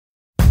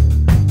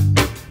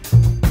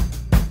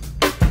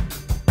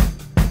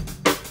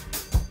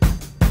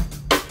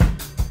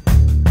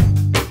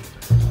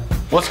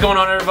What's going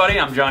on, everybody?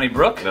 I'm Johnny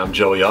Brook. And I'm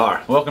Joey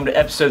R. Welcome to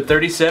episode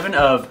 37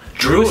 of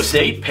Drew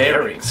Estate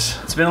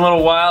Pairings. It's been a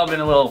little while, been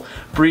a little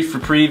brief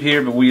reprieve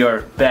here, but we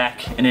are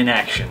back and in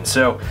action.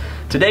 So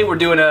today we're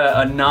doing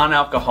a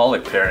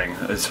non-alcoholic pairing.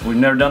 We've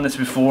never done this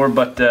before,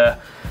 but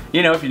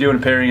you know, if you're doing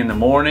a pairing in the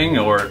morning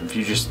or if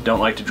you just don't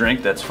like to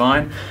drink, that's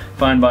fine.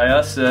 Fine by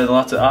us.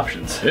 Lots of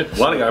options. Yeah,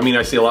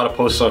 I see a lot of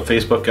posts on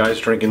Facebook, guys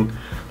drinking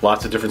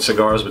lots of different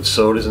cigars with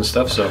sodas and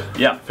stuff. So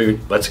yeah,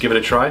 figured let's give it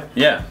a try.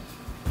 Yeah.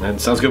 And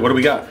sounds good. What do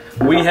we got?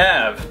 We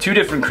have two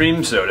different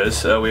cream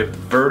sodas. We have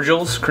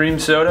Virgil's cream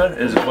soda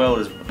as well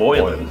as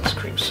Boylan's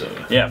cream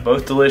soda. Yeah,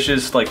 both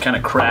delicious, like kind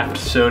of craft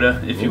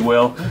soda, if you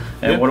will.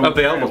 And what are we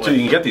available too?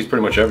 You can get these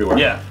pretty much everywhere.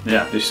 Yeah,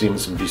 yeah. You see them in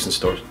some decent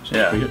stores. So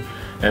yeah.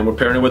 And we're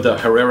pairing it with the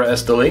Herrera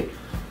Estelí.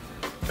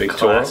 Big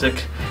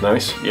classic. Toro.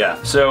 Nice.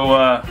 Yeah.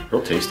 So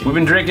real tasty. We've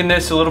been drinking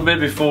this a little bit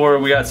before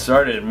we got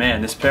started, and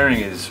man, this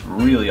pairing is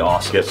really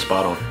awesome. Yeah,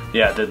 spot on.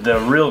 Yeah,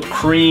 the real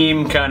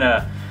cream kind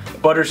of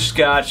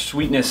butterscotch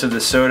sweetness of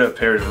the soda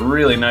pairs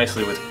really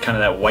nicely with kind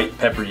of that white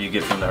pepper you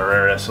get from the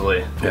Herrera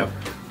Estelí. Yeah.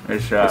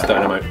 It's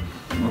dynamite.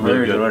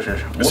 Very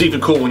delicious. It's even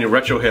cool when you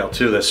retrohale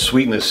too. That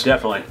sweetness.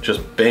 Definitely.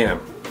 Just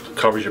bam,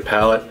 covers your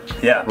palate.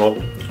 Yeah.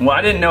 Well,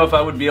 I didn't know if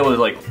I would be able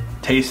to like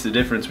taste the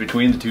difference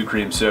between the two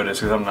cream sodas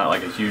because I'm not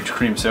like a huge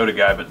cream soda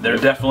guy, but they're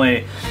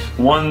definitely,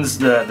 one's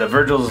the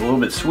Virgil's is a little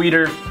bit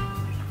sweeter,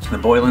 the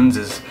Boylan's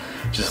is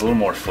just a little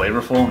more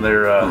flavorful.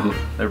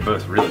 They're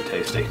both really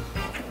tasty.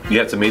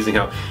 Yeah, it's amazing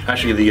how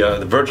actually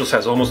the Virgil's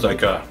has almost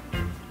like a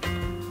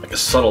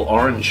subtle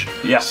orange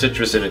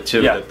citrus in it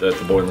too that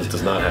the Boylan's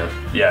does not have.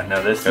 Yeah,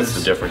 no, that's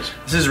the difference.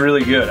 This is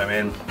really good.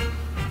 I mean,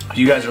 if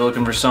you guys are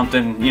looking for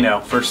something, you know,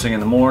 first thing in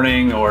the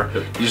morning, or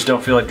you just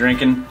don't feel like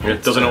drinking.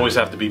 It doesn't always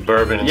have to be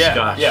bourbon and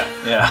scotch.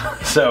 Yeah.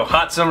 So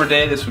hot summer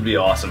day, this would be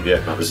awesome.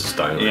 Yeah, no, this is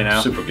dynamite. You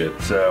know, super good.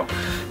 So,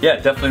 yeah,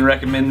 definitely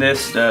recommend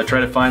this.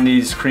 Try to find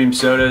these cream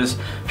sodas.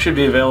 Should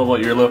be available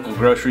at your local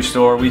grocery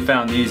store. We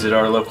found these at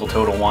our local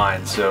Total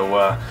Wine.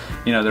 So,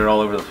 you know, they're all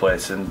over the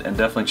place. And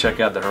definitely check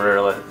out the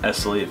Herrera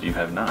Estelí if you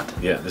have not.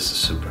 Yeah, this is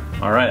super.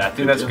 All right, I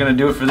think that's going to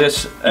do it for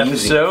this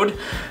episode.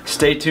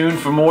 Stay tuned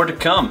for more to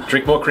come.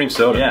 Drink more cream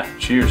soda. Yeah,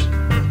 cheers.